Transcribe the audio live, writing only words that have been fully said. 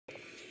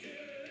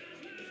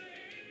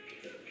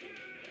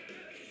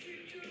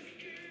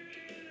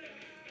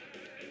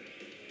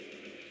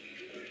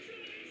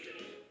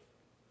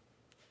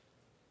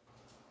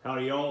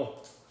Howdy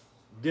y'all,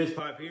 This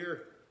Pipe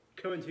here,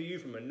 coming to you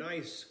from a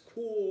nice,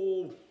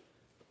 cool,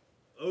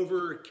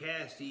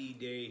 overcasty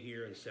day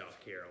here in South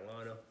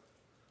Carolina.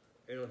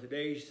 And on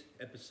today's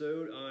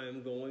episode,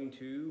 I'm going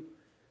to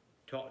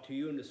talk to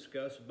you and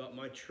discuss about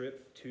my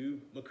trip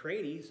to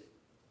McCranie's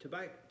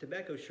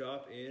tobacco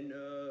shop in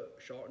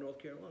Charlotte, North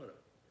Carolina.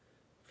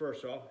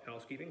 First off,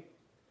 housekeeping.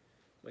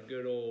 My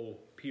good old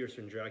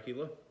Pearson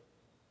Dracula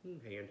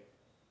in hand.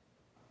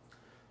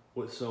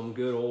 With some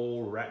good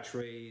old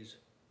Rattray's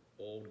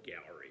Old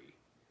Gallery.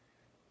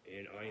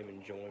 And I am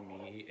enjoying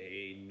me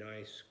a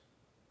nice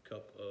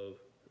cup of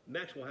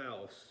Maxwell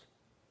House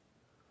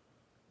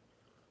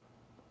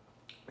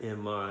and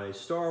my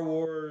Star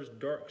Wars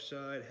Dark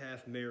Side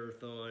Half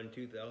Marathon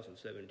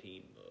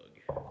 2017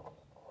 mug.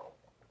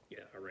 Yeah,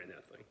 I ran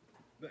that thing.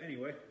 But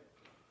anyway,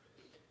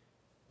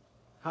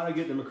 how to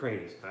get to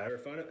McCranie's? How did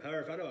I find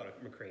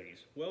out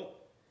McCranie's? Well,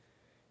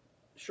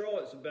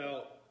 Charlotte's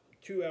about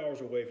 2 hours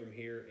away from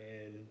here,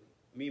 and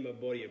me and my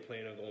buddy had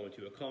planned on going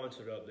to a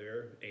concert up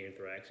there,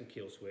 Anthrax and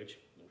Killswitch,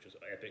 which is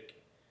epic.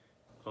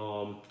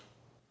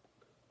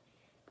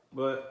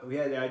 But we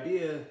had the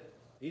idea,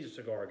 he's a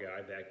cigar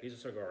guy.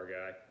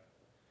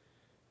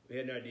 We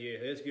had an idea,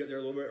 let's get up there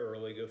a little bit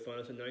early, go find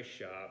us a nice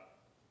shop,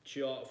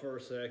 chill out for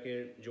a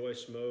second, enjoy a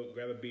smoke,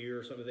 grab a beer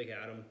or something if they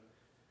had them,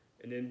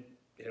 and then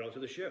head on to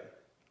the show.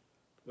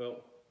 Well,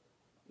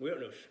 we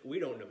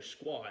don't know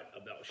squat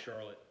about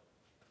Charlotte.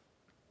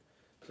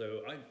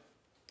 So I,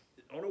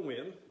 on a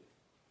whim,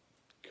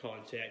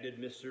 contacted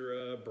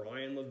Mr.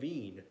 Brian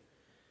Levine.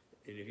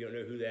 And if you don't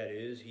know who that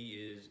is, he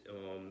is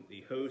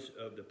the host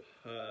of the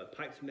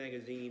Pipes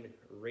Magazine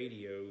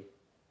radio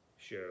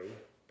show.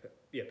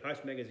 Yeah,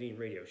 Pipes Magazine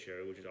radio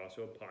show, which is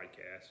also a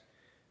podcast,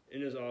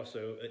 and is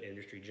also an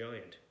industry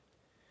giant.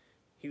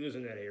 He lives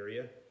in that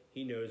area.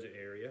 He knows the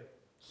area.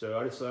 So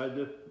I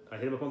decided I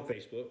hit him up on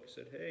Facebook,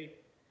 said, hey,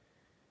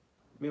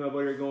 me and my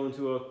buddy are going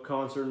to a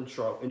concert in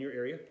Charlotte, in your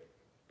area.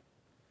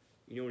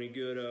 You know any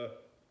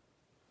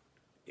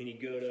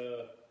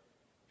good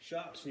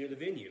shops near the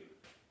venue?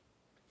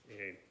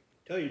 And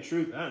tell you the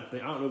truth, I don't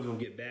know if he's gonna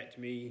get back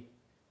to me,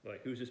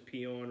 like who's this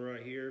peon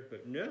right here?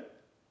 But no,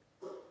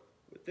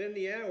 within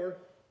the hour,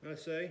 I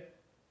say,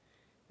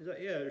 he's like,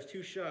 yeah, there's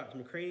two shops,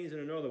 McCranie's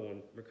and another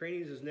one.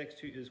 McCranie's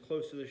is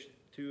close to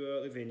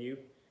the venue,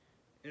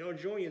 and I'll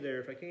join you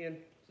there if I can.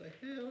 It's like,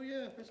 hell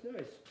yeah, that's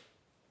nice.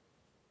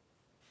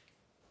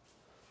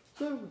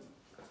 So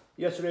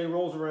yesterday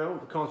rolls around,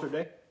 the concert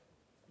day.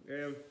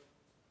 And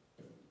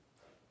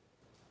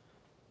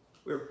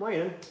we were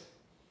planning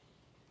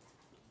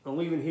on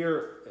leaving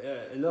here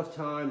enough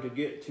time to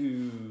get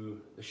to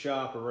the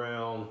shop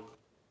around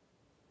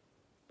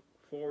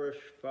 4-ish,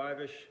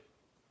 5-ish.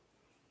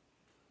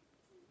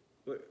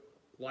 But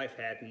life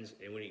happens,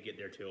 and we didn't get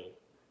there till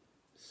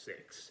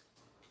 6.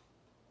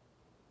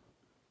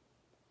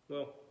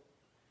 Well,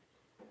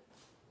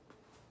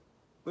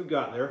 we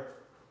got there,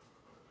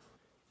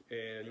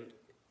 and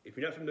if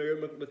you're not familiar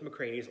with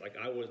McCranie's, like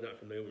I was not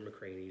familiar with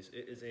McCranie's,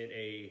 it is in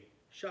a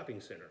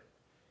shopping center.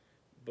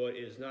 But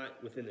it is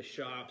not within the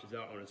shops, it's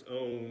out on its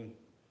own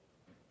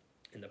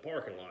in the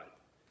parking lot.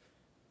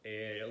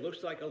 And it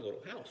looks like a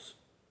little house,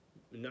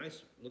 a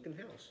nice looking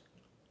house.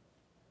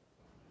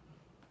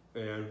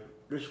 And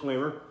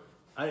disclaimer,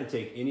 I didn't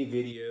take any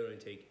video, I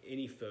didn't take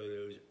any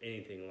photos,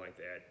 anything like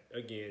that.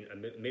 Again, I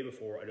made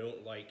before, I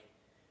don't like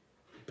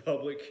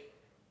public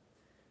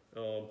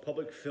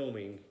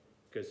filming,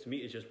 because to me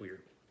it's just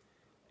weird.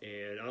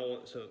 And I don't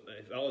want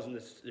if I was in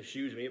the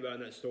shoes of anybody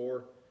in that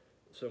store,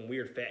 some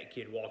weird fat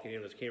kid walking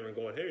in with his camera and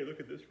going, hey, look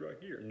at this right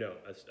here. No,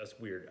 that's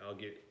weird. I'll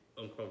get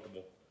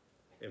uncomfortable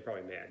and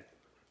probably mad.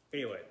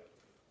 Anyway,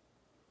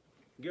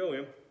 go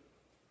in.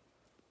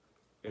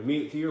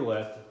 Immediately to your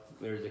left,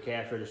 there's the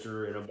cash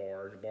register and a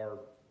bar. The bar,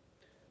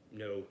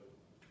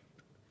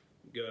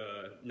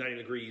 90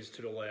 degrees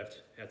to the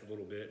left, half a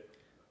little bit.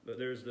 But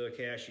there's the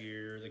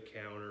cashier, the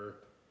counter.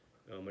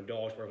 My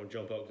dog's probably gonna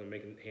jump up because I'm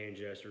making hand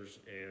gestures.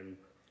 And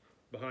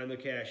behind the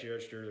cash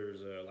register,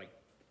 there's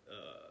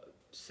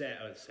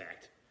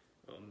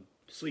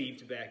sleeve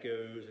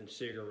tobaccos and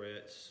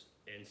cigarettes,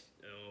 and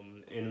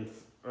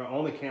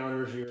on the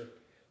counters here,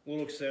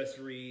 little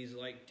accessories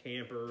like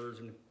tampers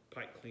and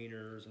pipe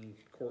cleaners and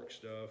cork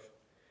stuff.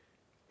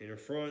 In the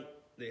front,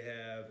 they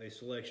have a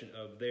selection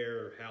of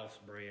their house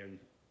brand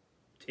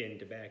tin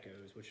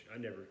tobaccos, which I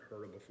never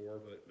heard of before,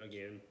 but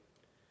again,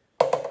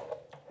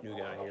 new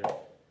guy here.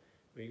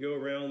 You go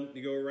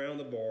around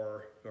the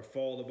bar, or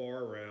follow the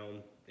bar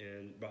around,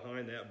 and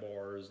behind that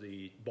bar is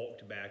the bulk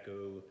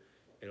tobacco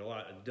and a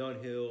lot of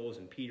Dunhills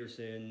and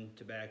Peterson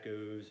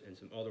tobaccos and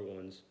some other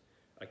ones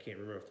I can't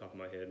remember off the top of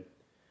my head.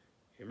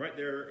 And right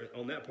there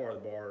on that part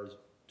of the bar is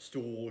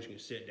stools, you can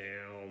sit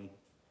down,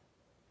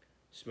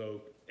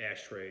 smoke,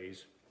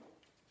 ashtrays.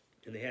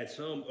 And they had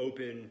some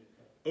open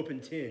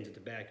tins of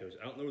tobaccos.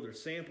 I don't know if they're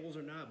samples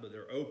or not, but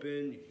they're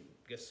open. You can,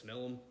 I guess,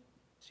 smell them,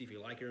 see if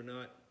you like it or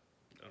not.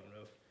 I don't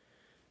know.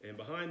 And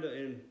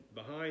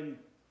behind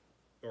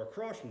or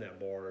across from that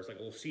bar is like a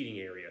little seating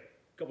area.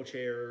 A couple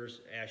chairs,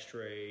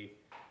 ashtray,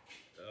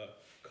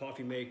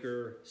 coffee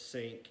maker,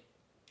 sink,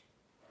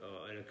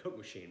 and a Coke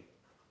machine.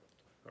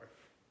 All right.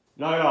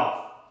 Knock it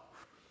off.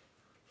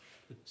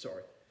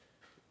 Sorry.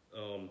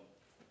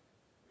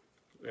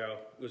 Now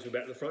let's go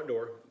back to the front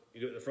door.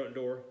 You go to the front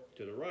door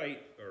to the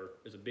right, or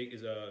is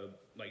a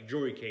like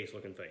jewelry case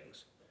looking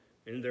things,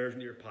 and there's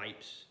your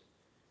pipes,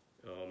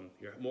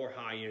 your more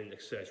high-end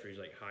accessories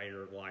like high-end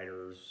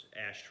lighters,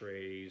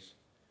 ashtrays,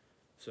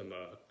 some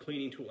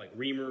cleaning tool like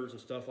reamers and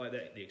stuff like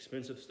that, the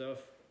expensive stuff.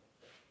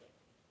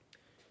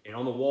 And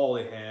on the wall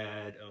they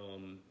had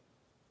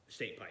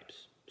state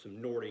pipes,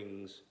 some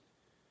Nordings.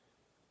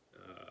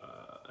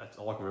 That's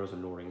all I can remember,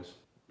 some Nordings.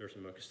 There's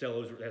some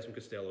Castellos. They had some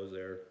Castellos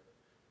there.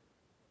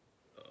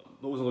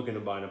 I wasn't looking to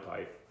buy a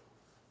pipe,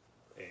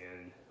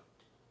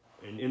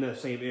 and in that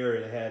same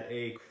area they had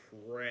a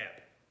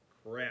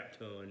crap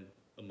ton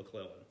of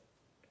McClellan.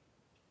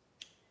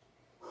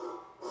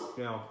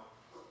 Now,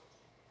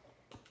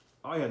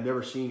 I have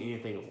never seen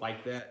anything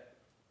like that,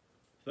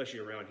 especially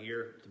around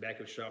here.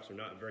 Tobacco shops are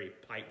not very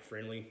pipe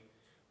friendly.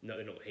 No,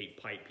 they don't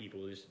hate pipe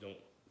people. They just don't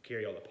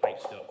carry all the pipe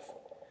stuff.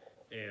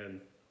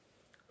 And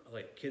I was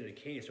like, kid in the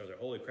candy store, I was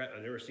like, holy crap!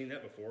 I've never seen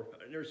that before.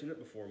 I've never seen that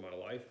before in my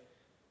life.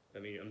 I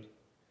mean,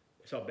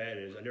 that's how bad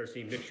it is. I've never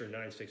seen Mixture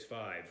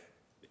 965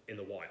 in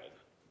the wild.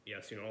 Yeah,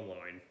 I've seen it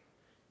online.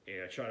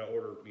 And I tried to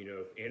order, you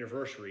know,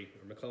 anniversary,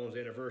 or McClellan's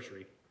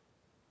anniversary.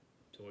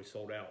 It's always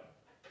sold out.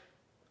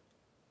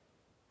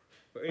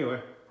 But anyway,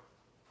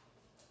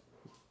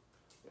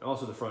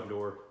 also the front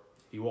door,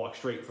 if you walk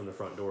straight from the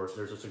front door,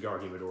 there's a cigar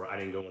humidor. I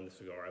didn't go in the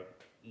cigar. I have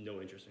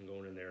no interest in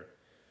going in there.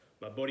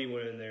 My buddy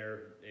went in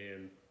there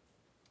and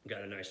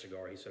got a nice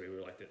cigar. He said he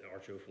would like the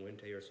Archo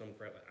Fuente or some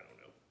crap. I don't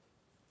know.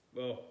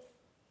 Well,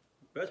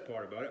 best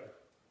part about it,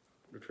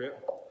 the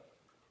trip,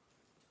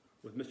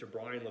 was Mr.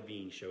 Brian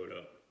Levine showed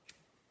up.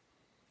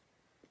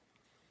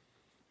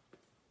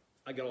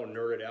 I got all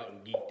nerded out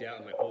and geeked out.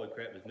 I'm like, holy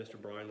crap, it's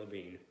Mr. Brian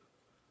Levine.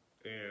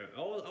 And I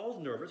was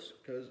nervous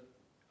because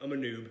I'm a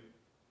noob.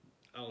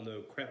 I don't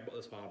know crap about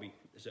this hobby,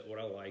 except what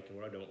I like and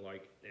what I don't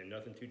like, and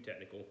nothing too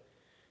technical.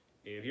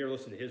 And if you ever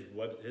listen to his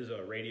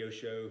radio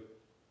show,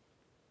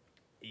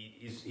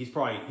 he's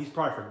probably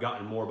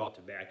forgotten more about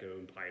tobacco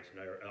and pipes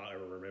than I'll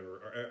ever remember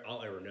or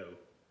I'll ever know.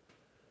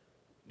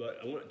 But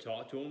I went and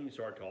talked to him. We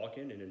started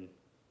talking, and then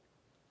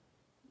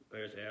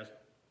I just asked,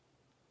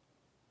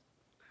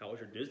 "How was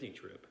your Disney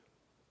trip?"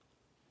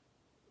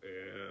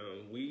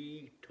 And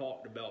we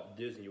talked about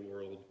Disney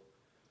World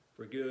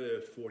for a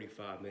good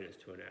 45 minutes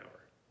to an hour.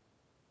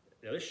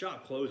 Now this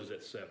shop closes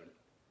at 7,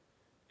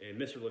 and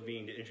Mr.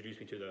 Levine introduced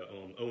me to the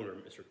owner,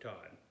 Mr.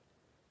 Todd,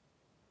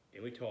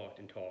 and we talked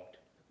and talked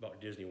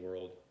about Disney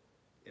World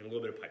and a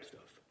little bit of pipe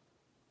stuff.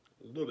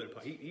 A little bit of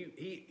pipe.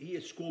 He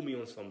has schooled me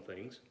on some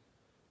things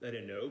that I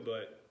didn't know,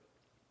 but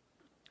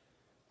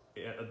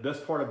yeah, the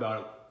best part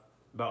about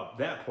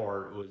that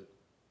part was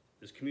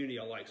this community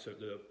I like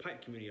the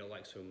pipe community I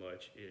like so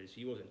much is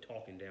he wasn't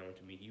talking down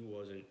to me. He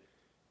wasn't,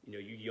 you know,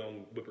 you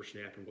young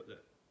whippersnapper,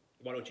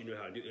 why don't you know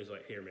how to do it? It's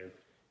like, here man,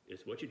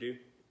 it's what you do.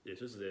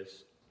 This is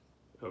this.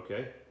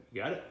 Okay,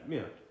 you got it?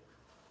 Yeah.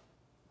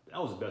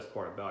 That was the best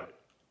part about it.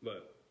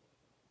 But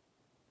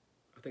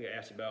I think I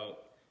asked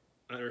about,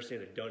 I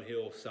understand the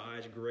Dunhill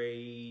size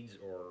grades,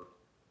 or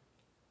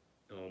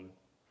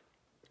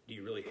do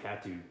you really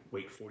have to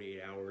wait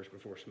 48 hours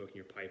before smoking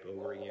your pipe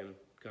over again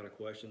kind of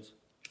questions.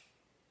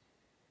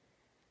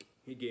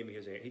 He gave me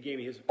his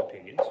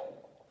opinions.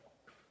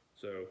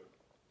 So,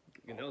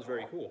 and that was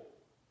very cool.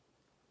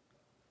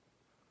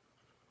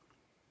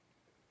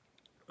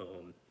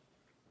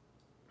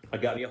 I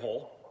got me a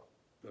haul.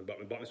 I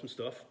bought me some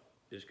stuff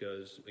just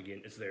because,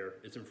 again, it's there.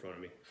 It's in front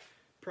of me.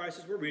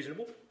 Prices were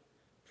reasonable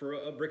for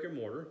a brick and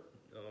mortar.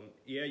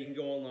 Yeah, you can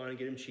go online and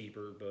get them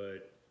cheaper,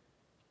 but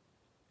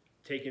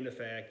taking the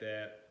fact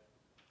that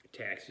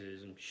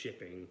taxes and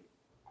shipping,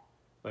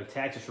 like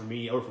taxes for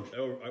me, I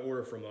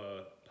order from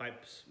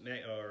pipes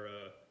or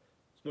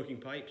smoking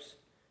pipes.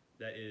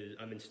 That is,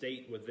 I'm in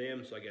state with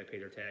them, so I got to pay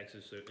their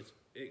taxes. So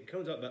it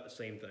comes out about the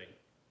same thing.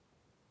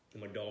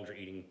 And my dogs are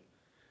eating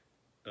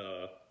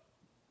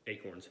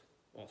acorns.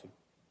 Awesome.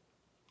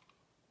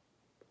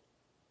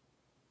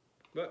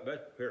 But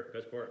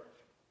best part.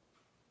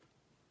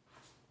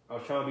 I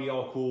was trying to be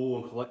all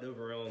cool and collective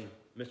around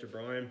Mr.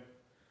 Brian.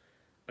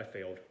 I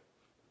failed.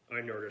 I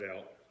nerded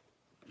out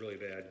really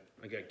bad.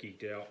 I got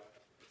geeked out.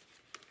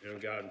 And I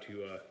got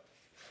into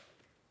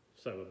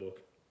son of a book.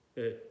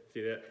 See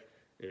that?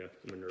 Yeah,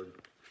 I'm a nerd.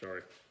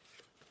 Sorry.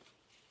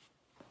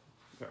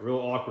 Got real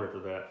awkward after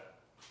that.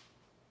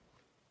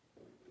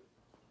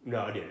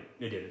 No, I didn't.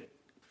 It didn't.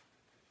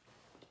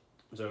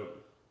 So,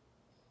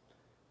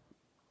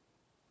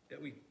 yeah,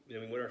 we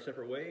went our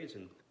separate ways,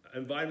 and I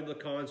invited him to the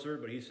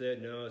concert, but he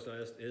said no, it's not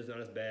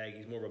his bag.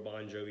 He's more of a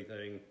Bon Jovi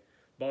thing.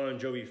 Bon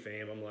Jovi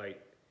fan. I'm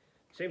like,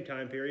 same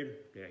time period.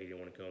 Yeah, he didn't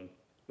want to come.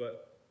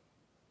 But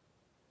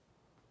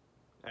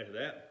after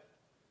that,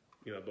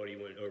 my buddy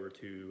went over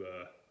to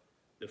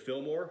the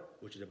Fillmore,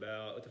 which is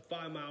it's a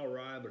 5-mile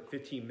ride, but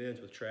 15 minutes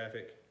with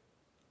traffic.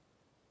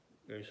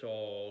 And we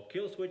saw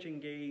Kill Switch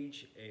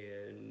Engage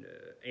and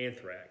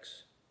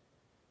Anthrax.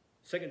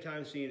 Second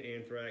time seeing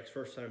Anthrax,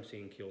 first time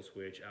seeing Kill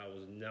Switch. I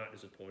was not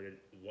disappointed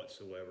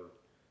whatsoever.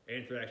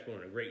 Anthrax put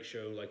on a great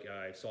show like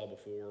I saw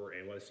before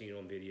and what I've seen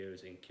on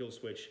videos, and Kill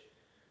Switch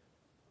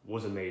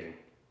was amazing.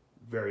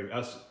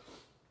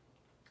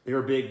 They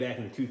were big back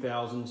in the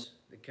 2000s.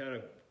 They kind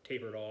of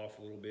tapered off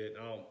a little bit.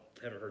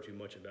 Haven't heard too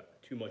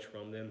much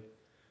from them,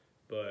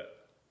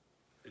 but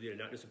they did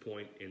not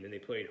disappoint. And then they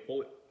played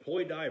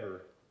Holy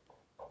Diver.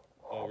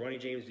 Ronnie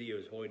James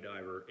Dio's Holy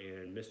Diver,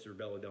 and Mr.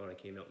 Belladonna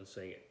came out and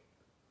sang it.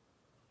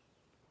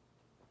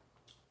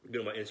 Go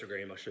to my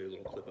Instagram, I'll show you a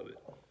little clip of it.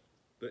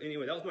 But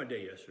anyway, that was my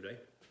day yesterday.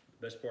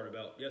 Best part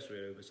about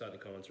yesterday, beside the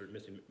concert,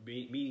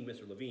 meeting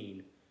Mr.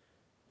 Levine,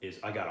 is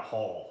I got a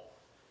haul.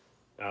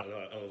 I don't know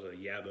if it was a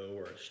Yabo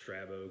or a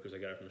Strabo because I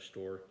got it from the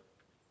store.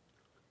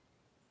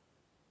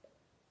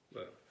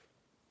 But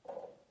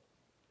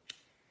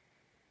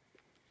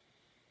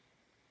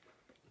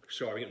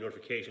sorry, I get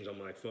notifications on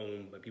my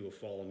phone by people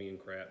following me and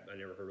crap I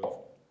never heard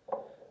of.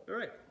 All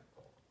right.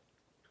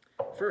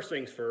 First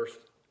things first.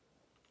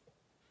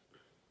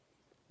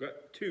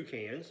 Got 2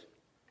 cans.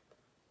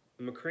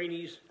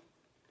 McCranie's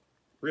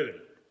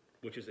Ribbon,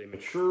 which is a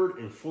matured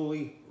and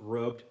fully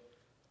rubbed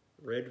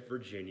red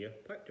Virginia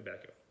pipe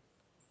tobacco.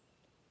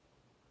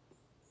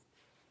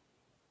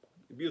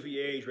 Beautifully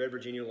aged red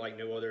Virginia like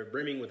no other,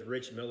 brimming with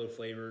rich, mellow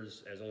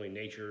flavors as only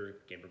nature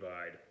can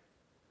provide.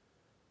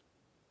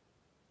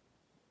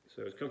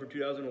 So it's come from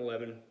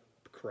 2011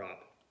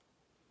 crop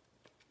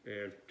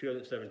and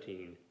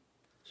 2017.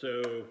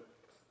 So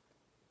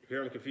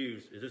here I'm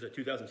confused. Is this a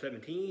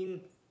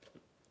 2017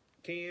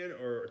 can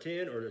or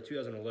 10 or a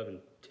 2011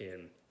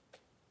 10?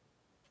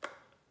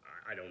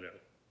 I don't know.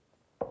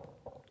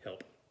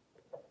 Help.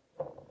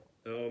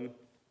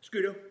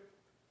 Scudo.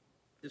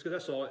 Just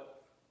because I saw it.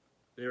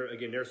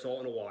 They're salt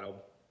in the wild.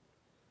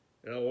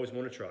 And I always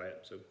want to try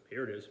it. So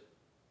here it is.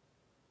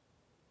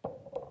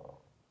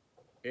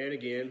 And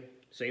again,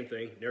 same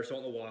thing. Never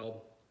salt in the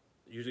wild.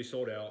 Usually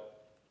sold out.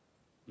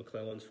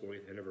 McClellan's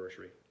 40th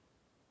anniversary.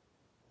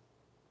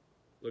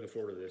 Looking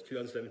forward to this.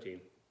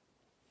 2017.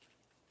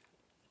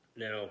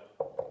 Now,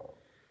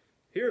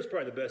 here's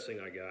probably the best thing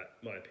I got,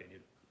 my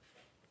opinion.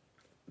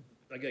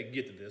 I got to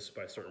get to this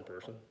by a certain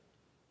person.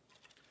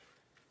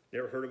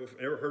 Never heard of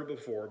it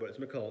before, but it's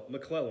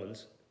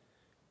McClellan's.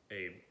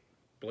 A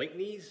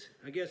Blakeney's,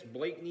 I guess,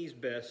 Blakeney's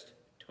Best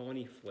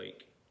Tawny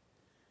Flake.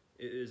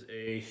 It is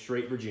a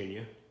straight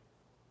Virginia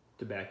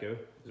tobacco.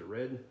 Is it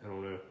red? I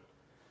don't know.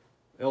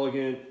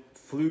 Elegant,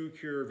 flue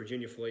cure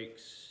Virginia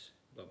flakes,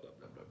 blah, blah,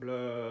 blah, blah,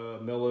 blah.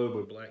 Mellowed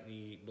with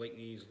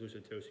Blakeney's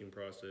lucid toasting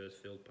process,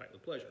 filled pipe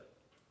with pleasure.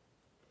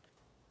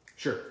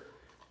 Sure.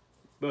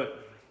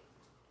 But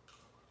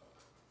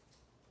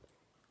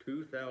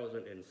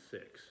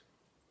 2006.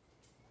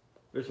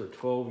 This is a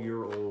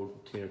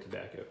 12-year-old tin of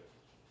tobacco.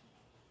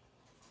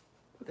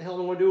 What the hell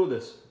do I want to do with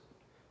this?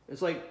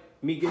 It's like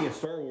me getting a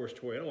Star Wars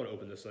toy. I don't want to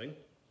open this thing.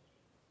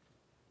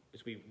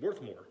 It's going to be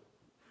worth more.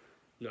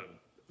 Not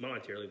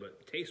monetarily,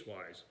 but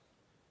taste-wise.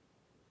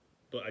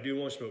 But I do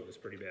want to smoke this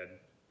pretty bad.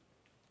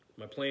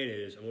 My plan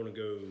is I want to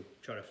go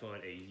try to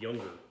find a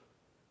younger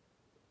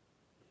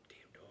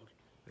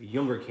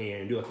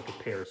can and do like a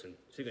comparison.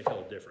 See if I can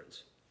tell the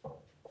difference.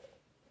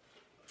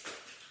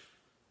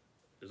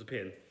 There's a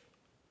pin.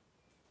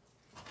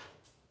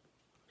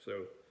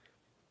 So,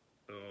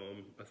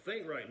 I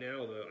think right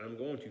now though I'm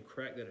going to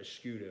crack that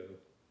Escudo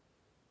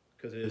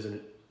because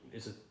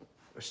it's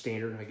a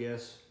standard, I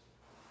guess,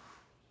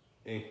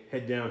 and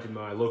head down to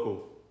my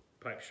local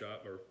pipe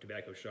shop or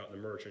tobacco shop, the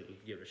Merchant, and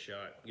give it a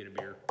shot, get a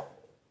beer.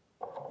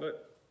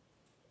 But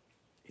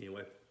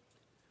anyway,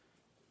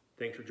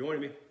 thanks for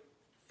joining me.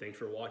 Thanks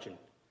for watching.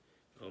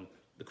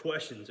 The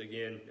questions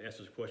again. Asked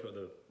us a question about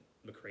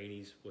the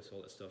McCranie's. What's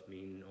all that stuff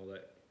mean? All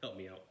that. Help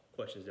me out.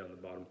 Questions down the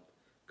bottom.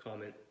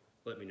 Comment.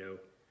 Let me know.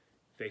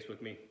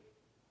 Facebook me.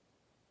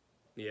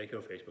 Yeah, go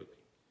Facebook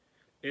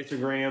me.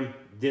 Instagram,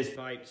 Disc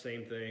Pipe,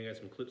 same thing. Got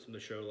some clips from the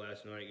show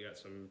last night. Got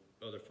some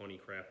other funny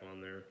crap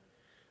on there.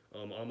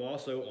 I'm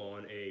also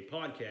on a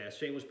podcast,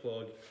 shameless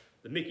plug,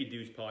 the Mickey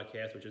Dudes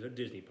podcast, which is a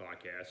Disney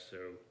podcast. So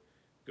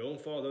go and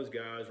follow those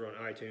guys. We're on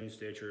iTunes,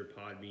 Stitcher,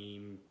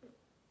 Podbean,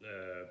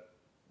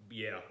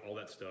 yeah, all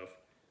that stuff.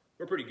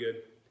 We're pretty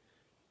good.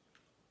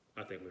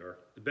 I think we are.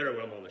 The better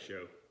when I'm on the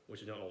show,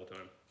 which is not all the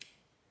time.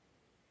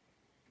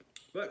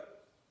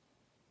 But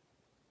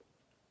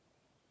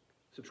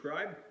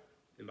subscribe,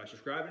 and by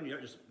subscribing, you're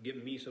not just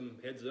giving me some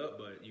heads up,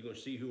 but you're going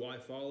to see who I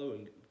follow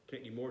and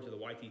connect you more to the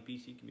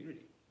YTPC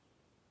community.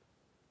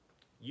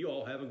 You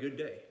all have a good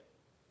day.